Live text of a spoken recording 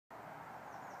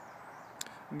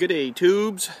G'day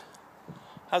tubes,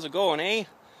 how's it going, eh?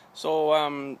 So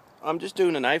I'm just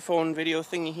doing an iPhone video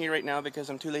thingy here right now because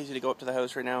I'm too lazy to go up to the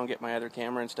house right now and get my other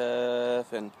camera and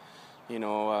stuff, and you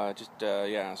know,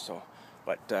 yeah, so,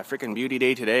 but freaking beauty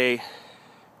day today.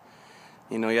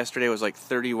 You know, yesterday was like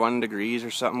 31 degrees or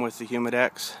something with the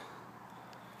humidex.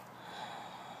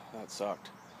 That sucked.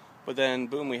 But then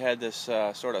boom, we had this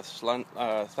sort of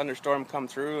thunderstorm come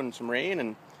through and some rain,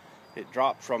 and it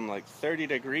dropped from like 30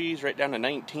 degrees right down to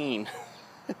 19.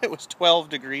 It was 12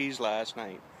 degrees last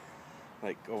night,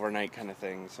 like overnight kind of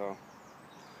thing. So,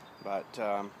 but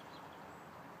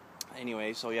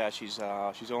anyway, so yeah, she's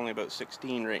only about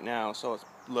 16 right now, so it's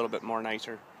a little bit more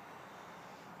nicer.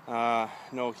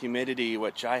 No humidity,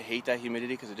 which I hate that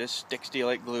humidity because it just sticks to you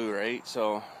like glue, right?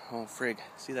 So, oh frig,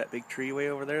 see that big tree way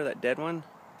over there, that dead one?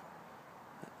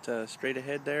 That straight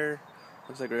ahead there?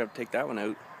 Looks like we're gonna have to take that one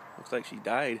out. Looks like she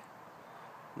died.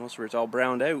 Most of it's all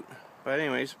browned out. But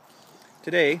anyways,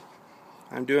 today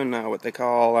I'm doing what they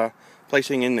call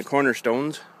placing in the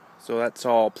cornerstones. So that's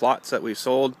all plots that we've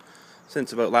sold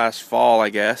since about last fall, I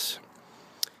guess.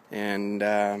 And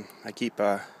I keep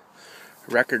a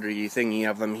recordy thingy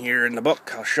of them here in the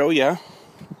book. I'll show you.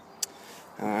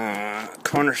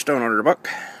 Cornerstone order book.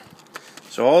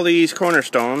 So all these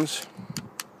cornerstones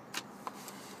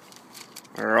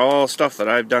are all stuff that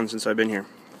I've done since I've been here.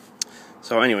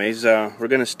 So anyways, we're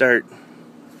gonna start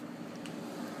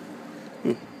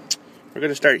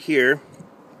here,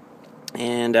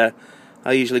 and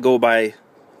I usually go by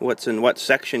what's in what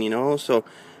section, you know. So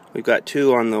we've got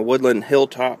two on the Woodland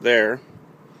Hilltop there,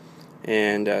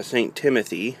 and St.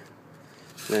 Timothy.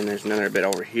 And then there's another bit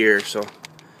over here, so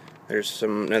there's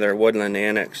another Woodland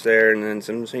Annex there, and then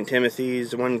some St.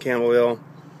 Timothy's, one Campbellville,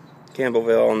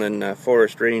 and then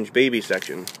Forest Range Baby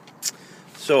section.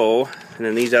 So, and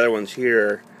then these other ones here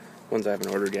are ones I haven't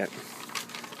ordered yet.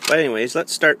 But anyways,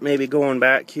 let's start maybe going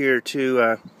back here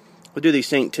to, we'll do these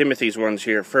St. Timothy's ones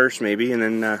here first maybe, and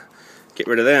then get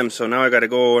rid of them. So now I gotta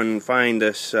go and find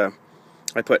this, I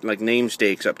put like name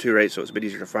stakes up too, right, so it's a bit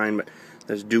easier to find, but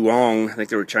there's Duong, I think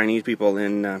there were Chinese people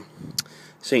in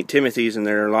St. Timothy's, and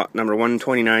they're lot number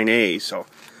 129A, so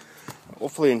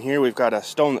hopefully in here we've got a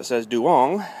stone that says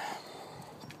Duong.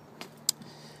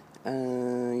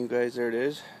 You guys, there it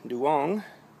is, Duong,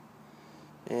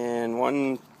 and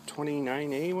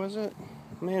 129A, was it?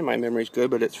 Man, my memory's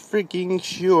good, but it's freaking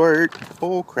short.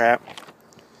 Oh crap.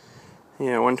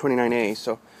 Yeah, 129A,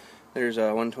 so there's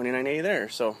a 129A there.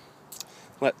 So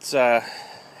let's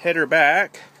head her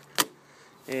back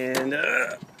and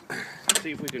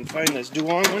see if we can find this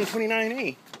Duong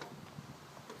 129A.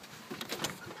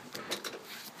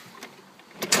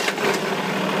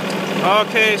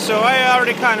 Okay, so I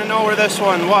already kind of know where this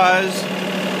one was,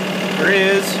 or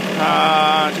is,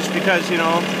 just because, you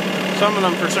know, some of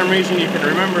them for some reason you can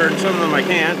remember and some of them I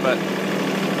can't, but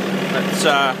let's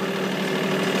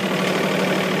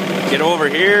get over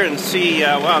here and see.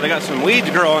 Wow, they got some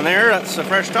weeds growing there. That's the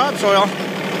fresh topsoil.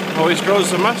 Always grows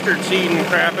some mustard seed and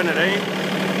crap in it, eh?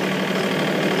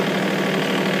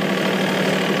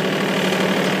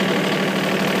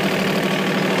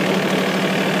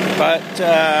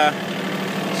 But,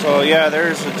 so yeah,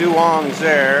 there's the Duongs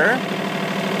there,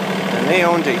 and they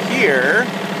own to here.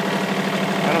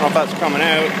 I don't know if that's coming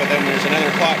out, but then there's another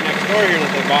plot next door here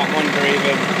that they bought one grave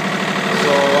in.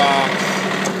 So,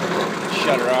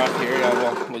 shut her off here.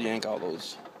 Yeah, we'll yank all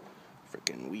those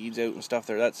freaking weeds out and stuff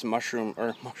there. That's mustard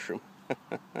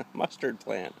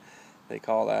plant, they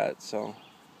call that. So,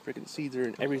 freaking seeds are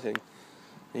in everything.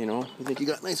 You know, you think you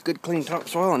got nice, good, clean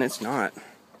topsoil, and it's not.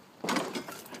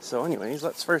 So anyways,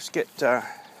 let's first get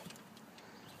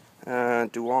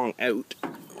Duong out.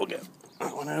 We'll get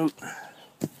that one out.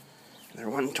 They're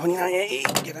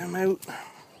 129A, get them out.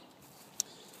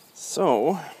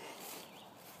 So,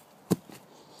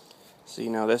 see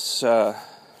now this, I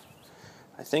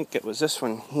think it was this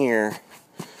one here,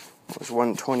 it was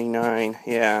 129,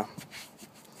 yeah.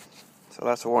 So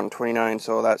that's a 129,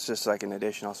 so that's just like an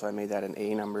additional, so I made that an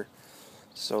A number.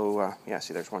 So, yeah,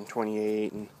 see there's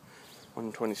 128 and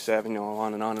 127, you know,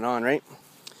 on and on and on, right?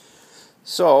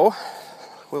 So,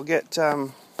 we'll get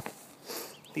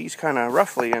these kind of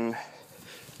roughly in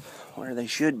where they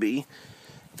should be.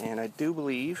 And I do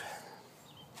believe,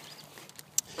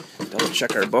 double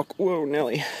check our book, whoa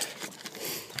Nelly,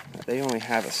 they only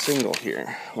have a single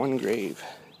here, one grave.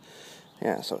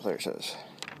 Yeah, so there it says,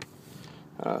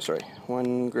 sorry,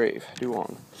 one grave,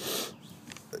 Duong.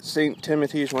 St.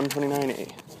 Timothy's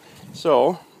 129A.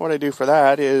 So, what I do for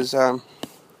that is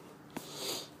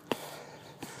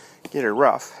get her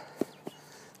rough,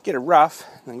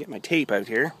 and then get my tape out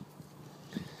here,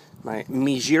 my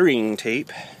measuring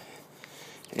tape,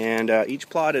 And each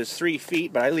plot is 3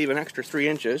 feet, but I leave an extra 3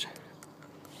 inches.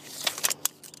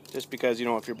 Just because, you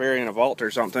know, if you're burying a vault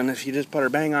or something, if you just put her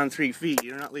bang on 3 feet,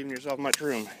 you're not leaving yourself much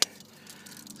room.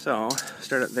 So,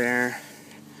 start it there.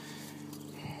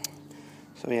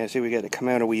 So yeah, see, we got to come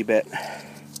out a wee bit.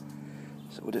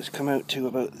 So we'll just come out to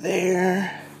about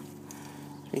there.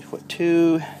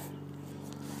 3'2",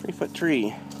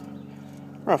 3'3",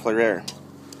 roughly there.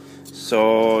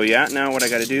 So yeah, now what I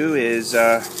got to do is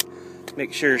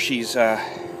make sure she's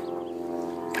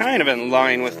kind of in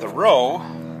line with the row.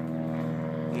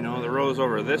 You know, the row's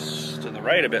over this to the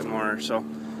right a bit more. So,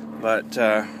 but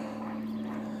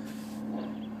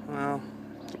well,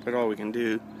 that's all we can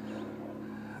do.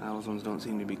 Those ones don't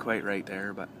seem to be quite right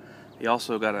there, but you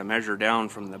also got to measure down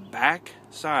from the back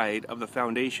side of the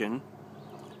foundation,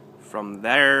 from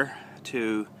there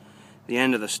to the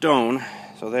end of the stone.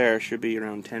 So there should be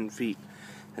around 10 feet,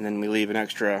 and then we leave an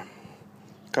extra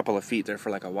couple of feet there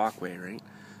for like a walkway, right?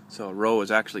 So a row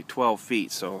is actually 12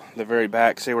 feet. So the very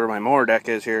back, say where my mower deck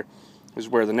is here, is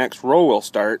where the next row will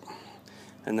start,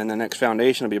 and then the next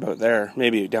foundation will be about there,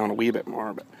 maybe down a wee bit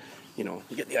more, but you know,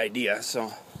 you get the idea.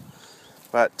 So.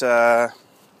 But, yeah,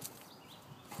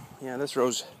 this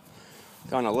row's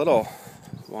gone a little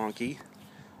wonky.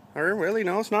 Or really,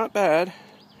 no, it's not bad.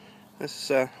 This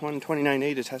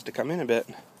 129A just has to come in a bit.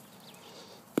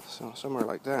 So, somewhere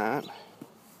like that.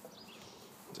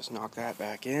 Just knock that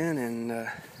back in, and,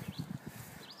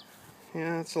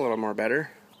 yeah, it's a little more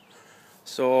better.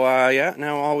 So, yeah,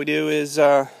 now all we do is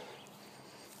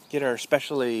get our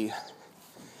specially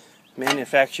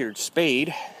manufactured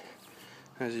spade.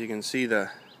 As you can see, the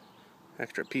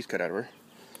extra piece cut out of her.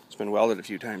 It's been welded a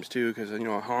few times too, because, you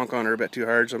know, I honk on her a bit too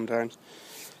hard sometimes.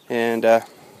 And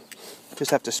just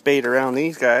have to spade around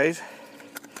these guys,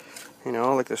 you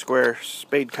know, like the square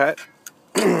spade cut.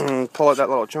 Pull out that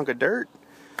little chunk of dirt,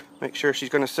 make sure she's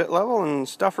going to sit level, and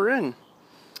stuff her in.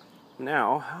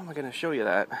 Now, how am I going to show you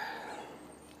that?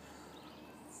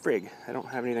 Frig, I don't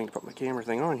have anything to put my camera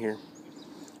thing on here.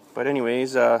 But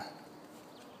anyways, yeah,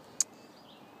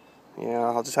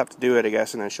 I'll just have to do it, I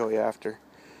guess, and then show you after.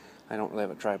 I don't really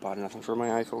have a tripod or nothing for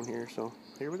my iPhone here, so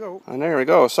here we go. And there we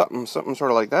go, something sort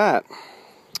of like that.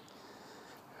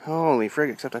 Holy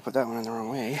frig, except I put that one in the wrong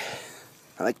way.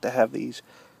 I like to have these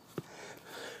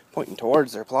pointing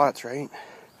towards their plots, right?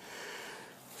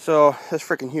 So, this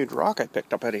freaking huge rock I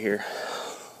picked up out of here.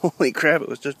 Holy crap, it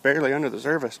was just barely under the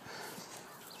surface.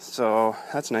 So,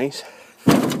 that's nice.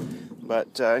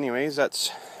 But anyways, that's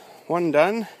one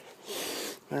done.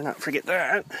 Better not forget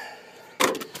that.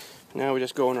 Now we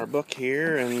just go in our book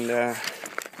here and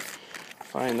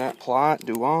find that plot,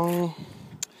 Duong,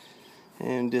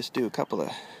 and just do a couple of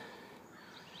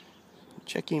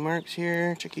checky marks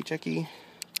here, checky,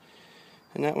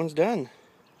 and that one's done.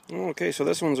 Okay, so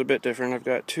this one's a bit different. I've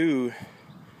got two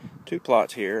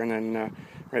plots here, and then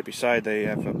right beside they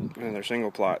have another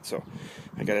single plot. So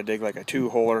I got to dig like a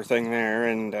 2-holer thing there,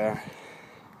 and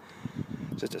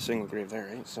just a single grave there,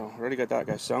 right? So already got that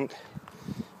guy sunk,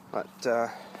 but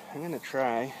I'm gonna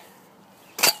try.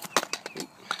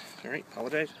 Alright,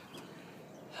 apologize.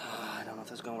 I don't know if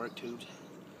this is gonna work, tubes.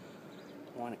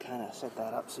 I want to kind of set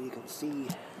that up so you can see.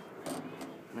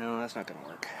 No, that's not gonna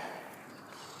work.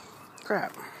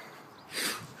 Crap.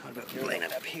 What about laying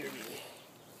it up here, maybe?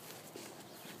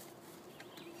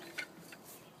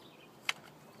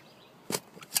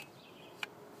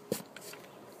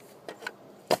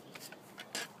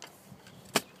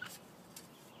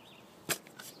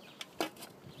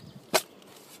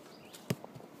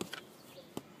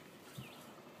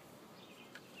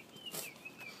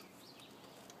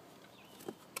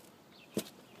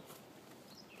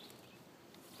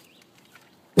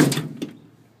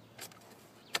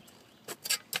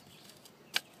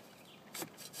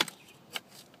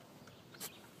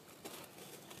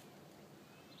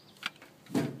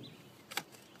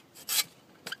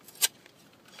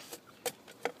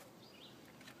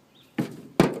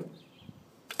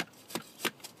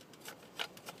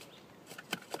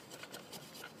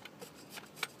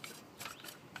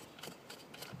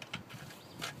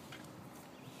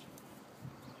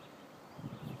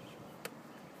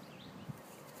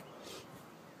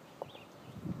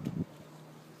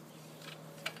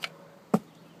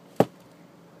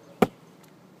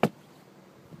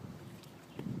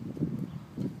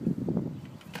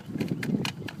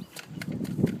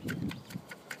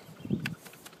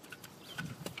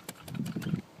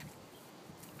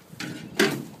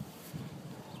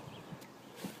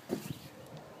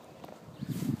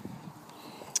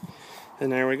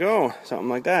 And there we go, something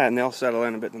like that, and they'll settle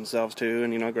in a bit themselves too,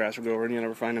 and you know, grass will go over and you'll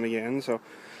never find them again. So,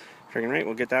 freaking right,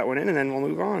 we'll get that one in and then we'll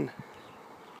move on.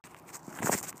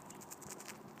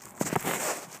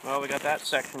 Well, we got that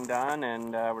section done,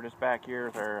 and we're just back here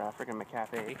with our freaking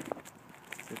McCafe,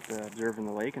 just observing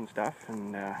the lake and stuff,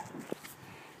 and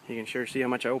you can sure see how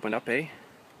much I opened up, eh?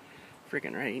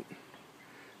 Freaking right.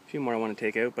 A few more I want to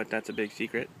take out, but that's a big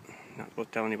secret. Not supposed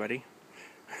to tell anybody.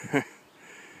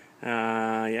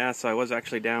 Yeah, so I was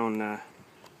actually down,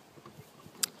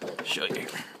 show you here.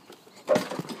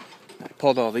 I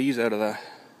pulled all these out of the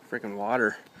freaking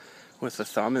water with the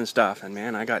thumb and stuff, and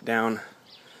man, I got down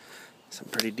some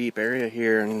pretty deep area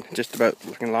here and just about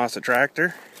freaking lost the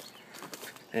tractor.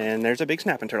 And there's a big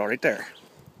snapping turtle right there.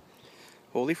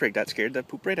 Holy frig, that scared the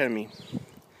poop right out of me.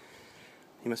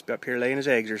 He must be up here laying his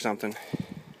eggs or something.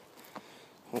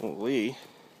 Holy.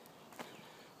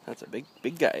 That's a big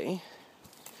guy, eh?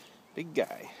 Big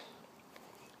guy.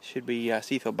 Should we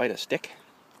see if he'll bite a stick?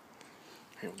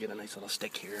 Here, we'll get a nice little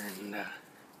stick here and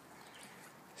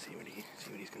see what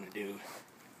he's gonna do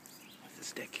with the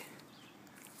stick.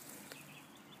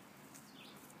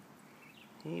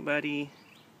 Hey buddy,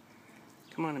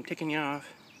 come on, I'm ticking you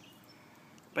off.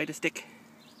 Bite a stick.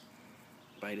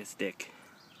 Bite a stick.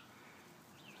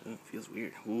 Oh, feels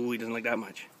weird. Ooh, he doesn't like that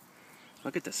much.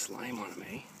 Look at the slime on him,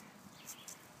 eh?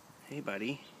 Hey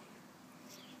buddy.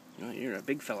 You know, you're a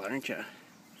big fella, aren't you?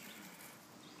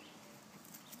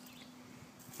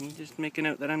 You just making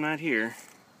out that I'm not here.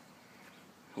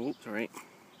 Oops, alright.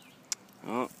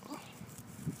 Oh.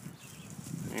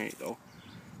 There you go.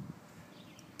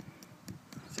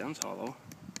 Sounds hollow.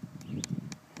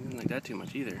 I didn't like that too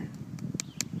much either.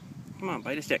 Come on,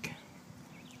 bite a stick.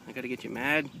 I gotta get you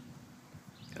mad.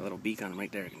 Got a little beak on him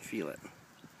right there, I can feel it.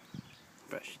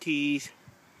 Brush your teeth.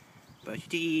 Brush your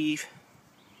teeth.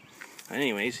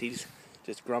 Anyways, he's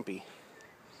just grumpy.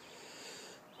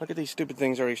 Look at these stupid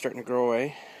things already starting to grow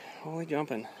away. Holy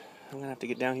jumping. I'm gonna have to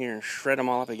get down here and shred them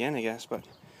all up again, I guess. But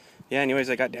yeah, anyways,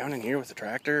 I got down in here with the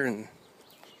tractor and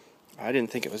I didn't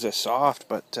think it was this soft,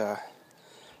 but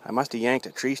I must have yanked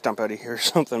a tree stump out of here or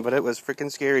something, but it was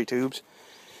freaking scary, tubes.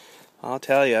 I'll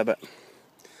tell ya, but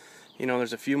you know,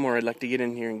 there's a few more I'd like to get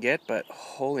in here and get, but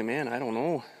holy man, I don't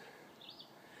know.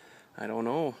 I don't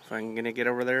know if I'm gonna get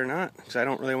over there or not, because I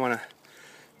don't really want to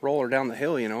roll her down the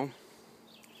hill, you know.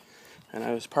 And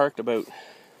I was parked about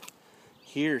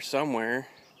here somewhere,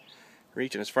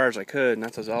 reaching as far as I could, and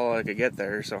that's all I could get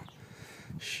there, so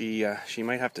she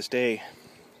might have to stay.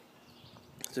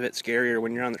 It's a bit scarier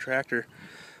when you're on the tractor.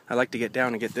 I like to get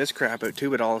down and get this crap out too,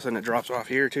 but all of a sudden it drops off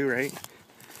here too, right?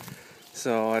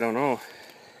 So I don't know.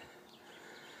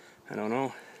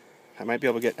 I might be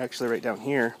able to get actually right down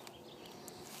here,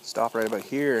 stop right about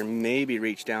here, and maybe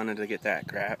reach down and to get that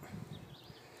crap.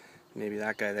 Maybe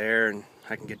that guy there, and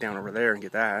I can get down over there and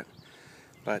get that.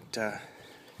 But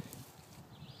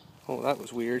oh, that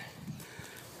was weird.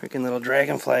 Freaking little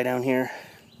dragonfly down here.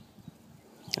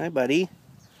 Hi, buddy.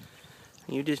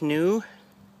 You just new?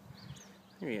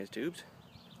 There he is, tubes.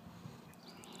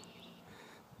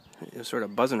 It was sort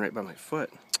of buzzing right by my foot.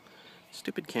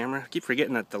 Stupid camera. I keep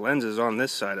forgetting that the lens is on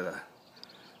this side of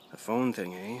the phone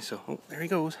thing, eh? So, oh, there he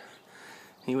goes.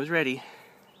 He was ready.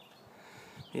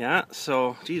 Yeah,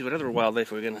 so, geez, what other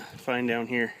wildlife are we gonna find down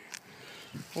here?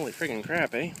 Holy friggin'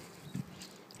 crap, eh?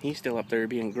 He's still up there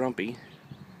being grumpy.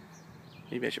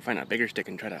 Maybe I should find a bigger stick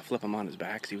and try to flip him on his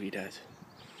back, see what he does.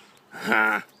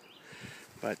 Ha!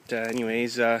 But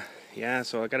anyways, yeah,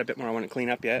 so I got a bit more I want to clean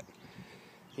up yet.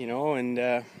 You know, and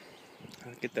I'll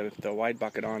get the wide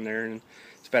bucket on there, and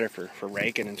it's better for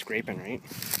raking and scraping, right?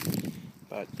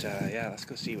 But yeah, let's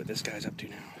go see what this guy's up to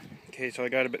now. Okay, so I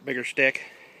got a bit bigger stick.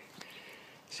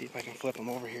 See if I can flip him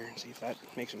over here and see if that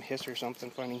makes him hiss or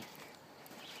something funny.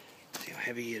 See how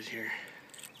heavy he is here.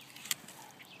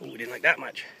 Oh, we didn't like that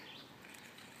much.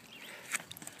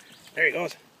 There he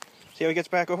goes. See how he gets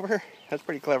back over? That's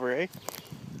pretty clever, eh?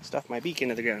 Stuff my beak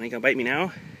into the ground. He gonna bite me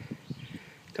now?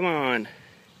 Come on.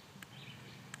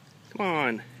 Come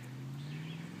on.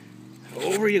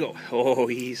 Over you go. Oh,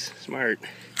 he's smart.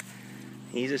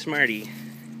 He's a smarty.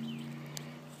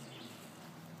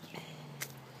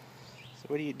 So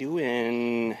what are you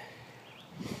doing?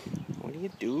 What are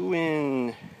you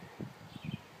doing?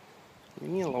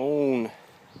 Leave me alone.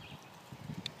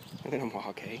 Look at him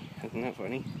walk, eh? Isn't that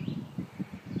funny?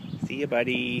 See ya,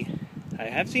 buddy. I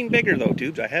have seen bigger though,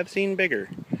 tubes. I have seen bigger.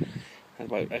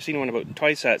 I've seen one about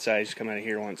twice that size come out of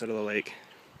here once, out of the lake.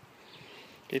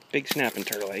 Get big snapping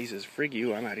turtle. He says, frig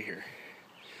you, I'm out of here.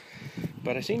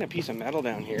 But I seen a piece of metal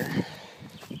down here.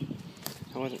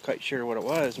 I wasn't quite sure what it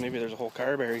was. Maybe there's a whole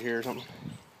car buried here or something.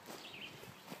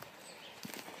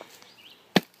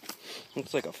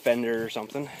 Looks like a fender or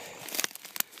something.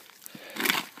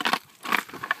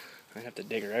 I'd have to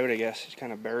dig her out, I guess. It's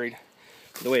kind of buried.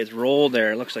 The way it's rolled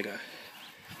there, it looks like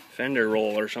fender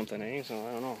roll or something, eh? So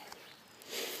I don't know.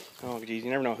 Oh geez, you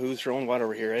never know who's throwing what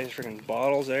over here, eh? There's freaking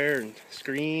bottles there and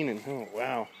screen and oh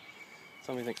wow.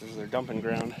 Somebody thinks this is their dumping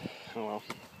ground. Oh well.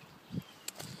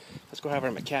 Let's go have her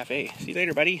at my cafe. See you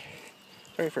later, buddy.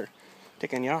 Sorry for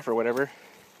taking you off or whatever.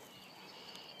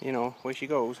 You know, away she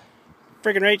goes.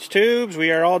 Friggin' rates tubes,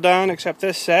 we are all done except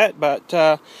this set, but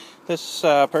this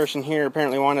person here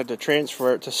apparently wanted to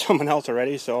transfer it to someone else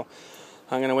already, so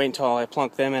I'm going to wait until I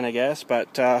plunk them in, I guess.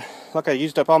 But look, I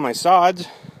used up all my sods.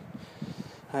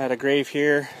 I had a grave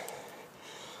here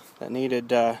that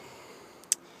needed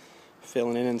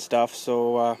filling in and stuff,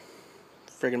 so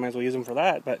friggin' might as well use them for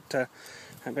that. But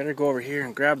I better go over here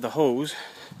and grab the hose.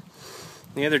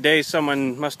 The other day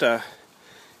someone must have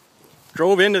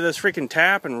drove into this freaking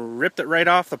tap and ripped it right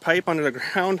off the pipe under the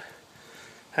ground.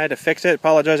 I had to fix it.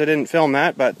 Apologize I didn't film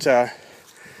that, but it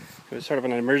was sort of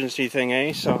an emergency thing,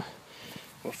 eh? So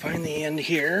we'll find the end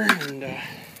here and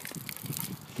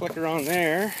flick her on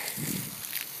there.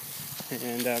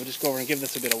 And we'll just go over and give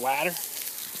this a bit of water.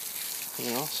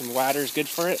 You know, some water is good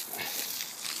for it.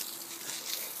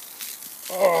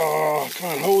 Oh,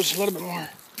 come on, hose, a little bit more.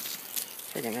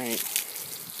 Friggin' right.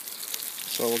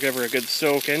 So we'll give her a good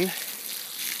soaking.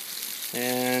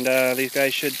 And these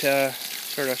guys should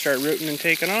sort of start rooting and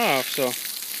taking off, so it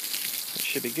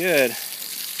should be good.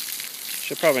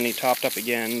 She'll probably need topped up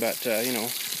again, but you know,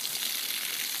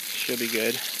 she'll be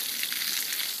good.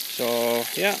 So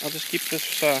yeah, I'll just keep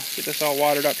this all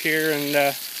watered up here,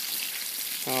 and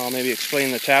I'll maybe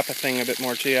explain the Tappa thing a bit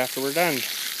more to you after we're done.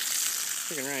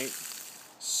 Freaking right.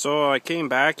 So I came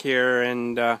back here,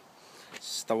 and the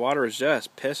water was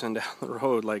just pissing down the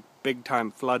road, like big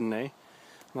time flooding, eh?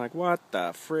 I'm like, what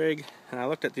the frig? And I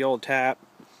looked at the old tap,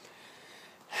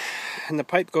 and the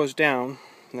pipe goes down,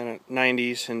 and then it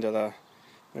 90s into the,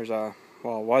 there's a,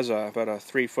 well, it was about a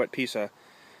 3-foot piece of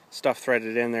stuff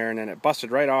threaded in there, and then it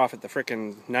busted right off at the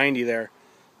frickin' 90 there,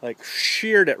 like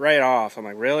sheared it right off. I'm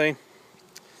like, really?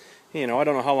 You know, I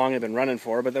don't know how long I've been running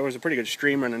for, but there was a pretty good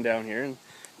stream running down here, and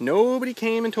nobody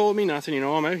came and told me nothing. You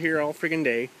know, I'm out here all friggin'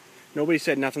 day. Nobody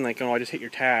said nothing like, oh, I just hit your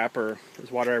tap, or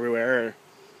there's water everywhere, or...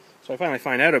 So I finally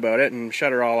find out about it and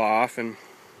shut her all off, and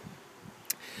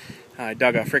I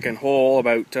dug a freaking hole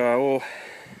about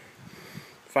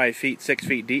 5 feet, 6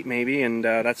 feet deep maybe, and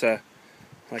that's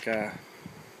like a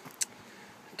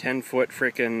 10-foot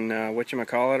freaking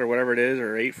whatchamacallit or whatever it is,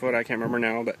 or 8 foot, I can't remember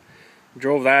now, but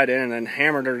drove that in and then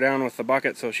hammered her down with the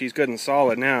bucket, so she's good and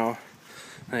solid now.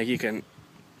 Like you can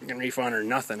reef on her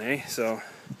nothing, eh? So.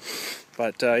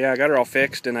 But yeah, I got her all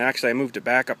fixed, and I moved it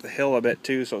back up the hill a bit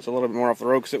too, so it's a little bit more off the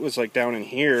road, because it was like down in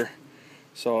here.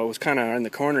 So it was kind of in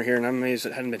the corner here, and I'm amazed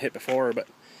it hadn't been hit before. But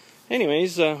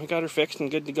anyways, we got her fixed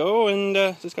and good to go, and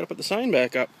just got to put the sign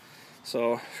back up.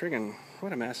 So friggin'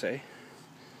 what a mess, eh?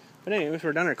 But anyways,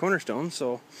 we're done our cornerstone,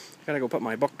 so I got to go put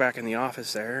my book back in the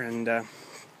office there, and I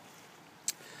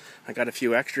got a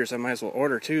few extras I might as well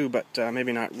order too, but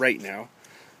maybe not right now.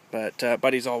 But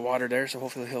Buddy's all watered there, so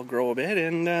hopefully he'll grow a bit,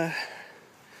 and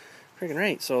freaking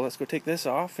right, so let's go take this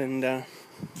off and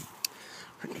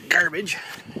garbage,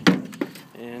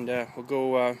 and we'll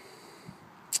go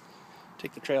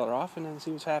take the trailer off and then see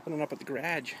what's happening up at the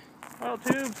garage. Well,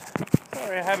 tubes,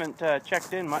 sorry I haven't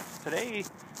checked in much today.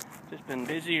 Just been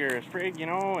busy as frig, you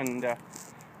know, and a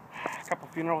couple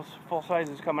funerals, full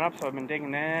sizes coming up, so I've been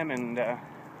digging them, and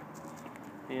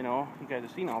you know, you guys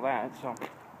have seen all that. So,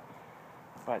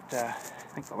 but I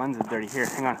think the lens is dirty here.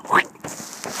 Hang on.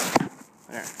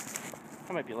 There.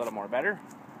 That might be a little more better.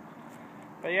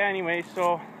 But yeah, anyway,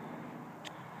 so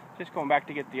just going back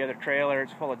to get the other trailer.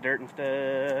 It's full of dirt and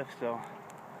stuff,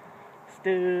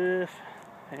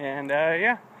 and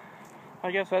yeah,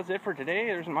 I guess that's it for today.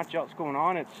 There isn't much else going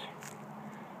on. It's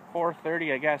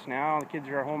 4:30, I guess, now. The kids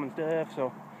are home and stuff,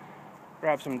 so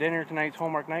grab some dinner. Tonight's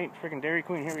homework night. Freaking Dairy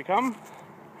Queen, here we come.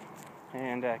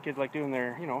 And kids like doing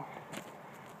their, you know,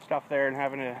 stuff there and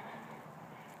having a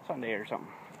Sunday or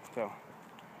something. So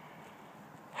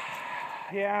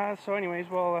yeah, so anyways,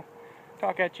 we'll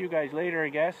talk at you guys later, I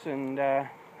guess, and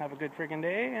have a good freaking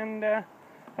day, and have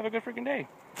a good freaking day.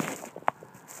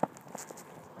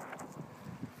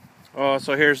 Oh,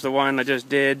 so here's the one I just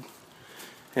did,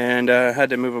 and had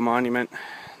to move a monument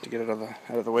to get it out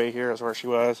of the way here. That's where she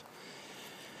was.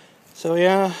 So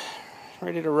yeah,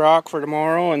 ready to rock for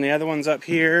tomorrow, and the other one's up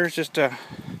here. It's just a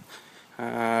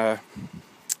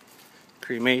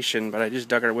cremation, but I just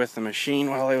dug her with the machine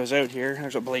while I was out here.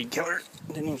 There's a blade killer.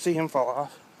 Didn't even see him fall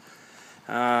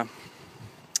off.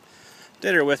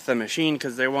 Did her with the machine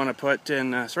because they want to put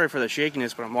in, sorry for the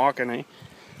shakiness, but I'm walking, eh?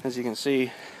 As you can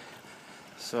see.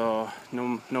 So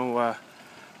no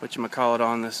whatchamacallit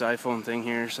on this iPhone thing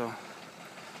here, so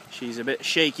She's a bit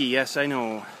shaky, yes I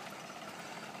know.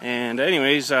 And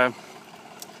anyways, yeah,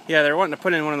 they're wanting to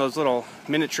put in one of those little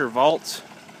miniature vaults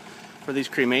for these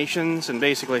cremations, and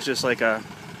basically it's just like a,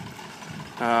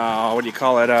 what do you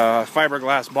call it, a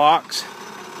fiberglass box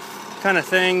kind of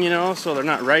thing, you know, so they're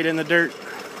not right in the dirt.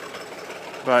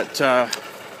 But there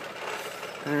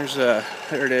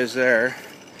it is there.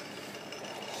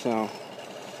 So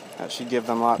that should give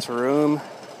them lots of room,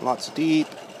 lots of deep.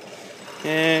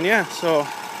 And yeah, so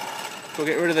we'll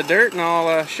get rid of the dirt and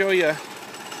I'll show you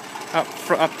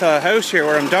up the house here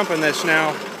where I'm dumping this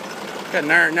now. Got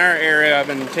in our area I've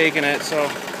been taking it, so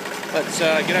let's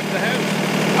get up to the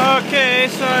house. Okay,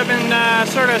 so I've been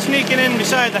sort of sneaking in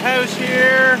beside the house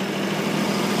here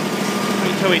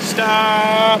until we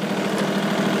stop,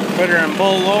 put her in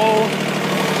bull low,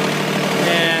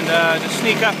 and just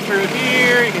sneak up through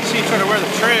here. You can see sort of where the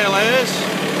trail is.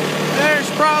 There's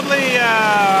probably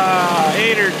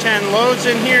 8 or 10 loads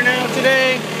in here now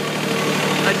today.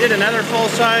 I did another full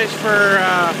size for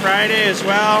Friday as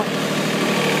well.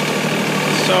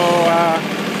 So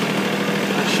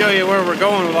I'll show you where we're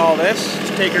going with all this.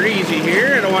 Just take her easy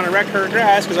here. I don't want to wreck her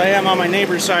grass because I am on my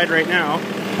neighbor's side right now.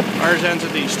 Ours ends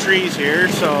at these trees here,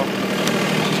 so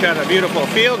she's got a beautiful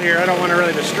field here. I don't want to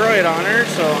really destroy it on her,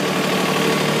 so.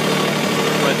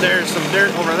 But there's some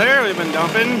dirt over there we've been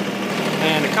dumping,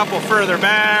 and a couple further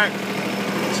back.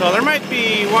 So there might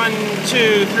be 1,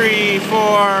 2, 3,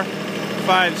 4,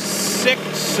 5,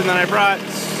 6, and then I brought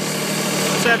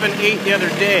 7, 8 the other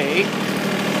day.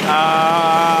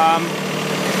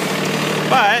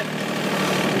 But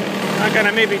I'm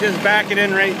gonna maybe just back it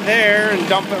in right there and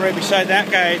dump it right beside that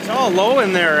guy. It's all low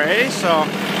in there, eh? So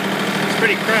it's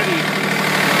pretty cruddy.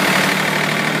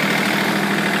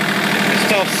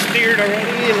 It's all steered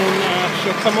already, and then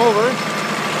she'll come over.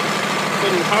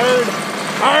 Good and hard.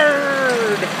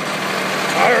 Hard!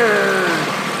 Hard!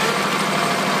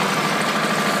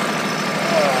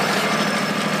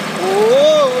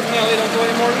 Whoa, Nelly, don't go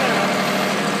any more than that.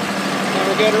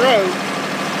 Never get her out.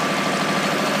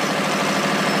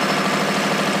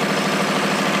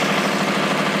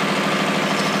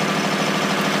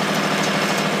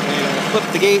 Flip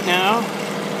the gate now.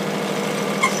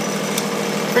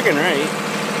 Friggin' right.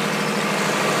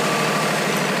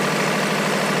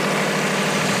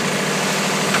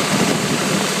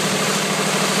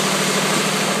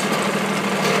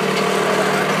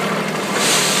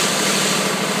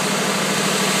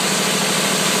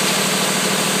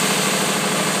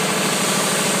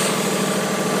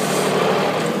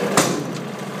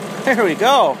 There we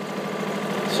go.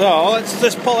 So let's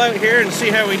just pull out here and see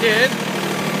how we did.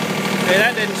 Okay,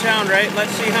 that didn't sound right.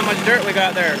 Let's see how much dirt we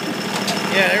got there.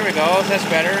 Yeah, there we go. That's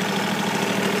better.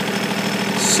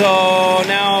 So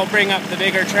now I'll bring up the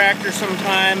bigger tractor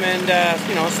sometime and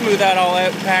you know, smooth that all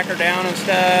out, pack her down and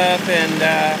stuff, and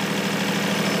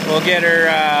we'll get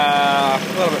her a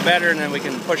little bit better, and then we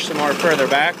can push some more further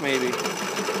back maybe.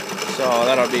 So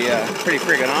that'll be pretty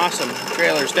friggin' awesome.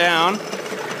 Trailer's down.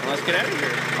 Let's get out of here.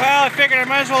 Well, I figured I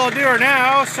might as well do her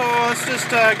now, so let's just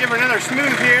give her another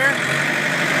smooth here.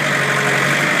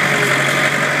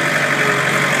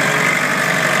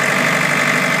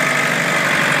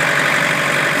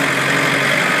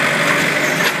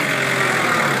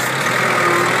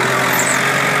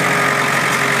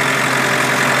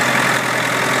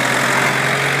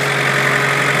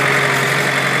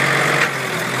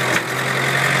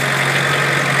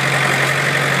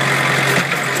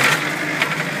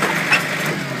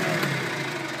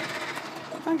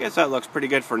 I guess that looks pretty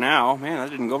good for now. Man, that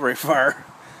didn't go very far.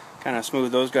 Kind of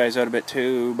smoothed those guys out a bit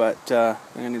too, but I'm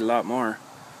gonna need a lot more.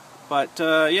 But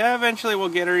yeah, eventually we'll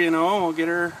get her, you know, we'll get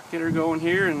her going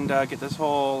here and get this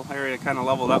whole area kind of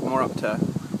leveled up more up to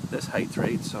this height,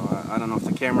 right? So I don't know if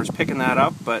the camera's picking that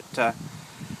up, but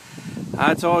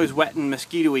it's always wet and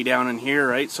mosquito-y down in here,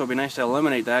 right? So it'd be nice to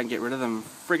eliminate that and get rid of them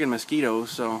friggin' mosquitoes.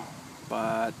 So,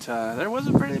 but there was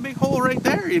a pretty big hole right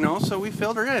there, you know, so we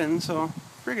filled her in, so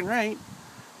friggin' right.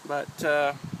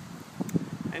 But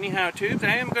anyhow, tubes,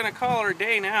 I am going to call her a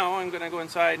day now. I'm going to go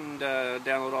inside and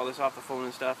download all this off the phone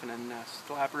and stuff, and then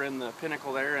slap her in the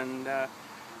pinnacle there and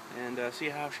see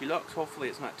how she looks. Hopefully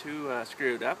it's not too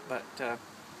screwed up, but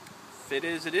if it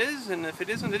is, it is, and if it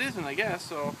isn't, it isn't, I guess.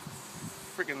 So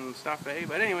freaking stuff, eh?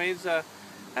 But anyways, have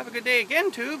a good day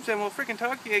again, tubes, and we'll freaking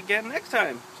talk to you again next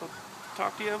time. So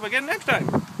talk to you again next time.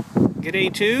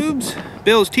 G'day, tubes.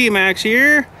 BILLSTMAXX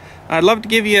here. I'd love to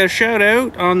give you a shout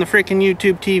out on the freaking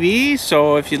YouTube TV,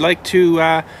 so if you'd like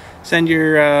to send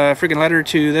your freaking letter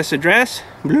to this address,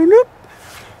 bloop,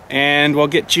 and we'll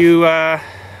get you a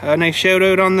nice shout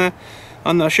out on the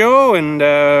on the show, and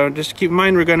just keep in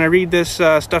mind we're gonna read this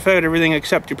stuff out, everything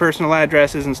except your personal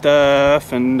addresses and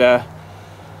stuff, and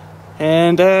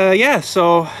yeah,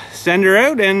 so send her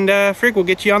out, and frig, we'll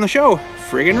get you on the show.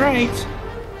 Friggin' right.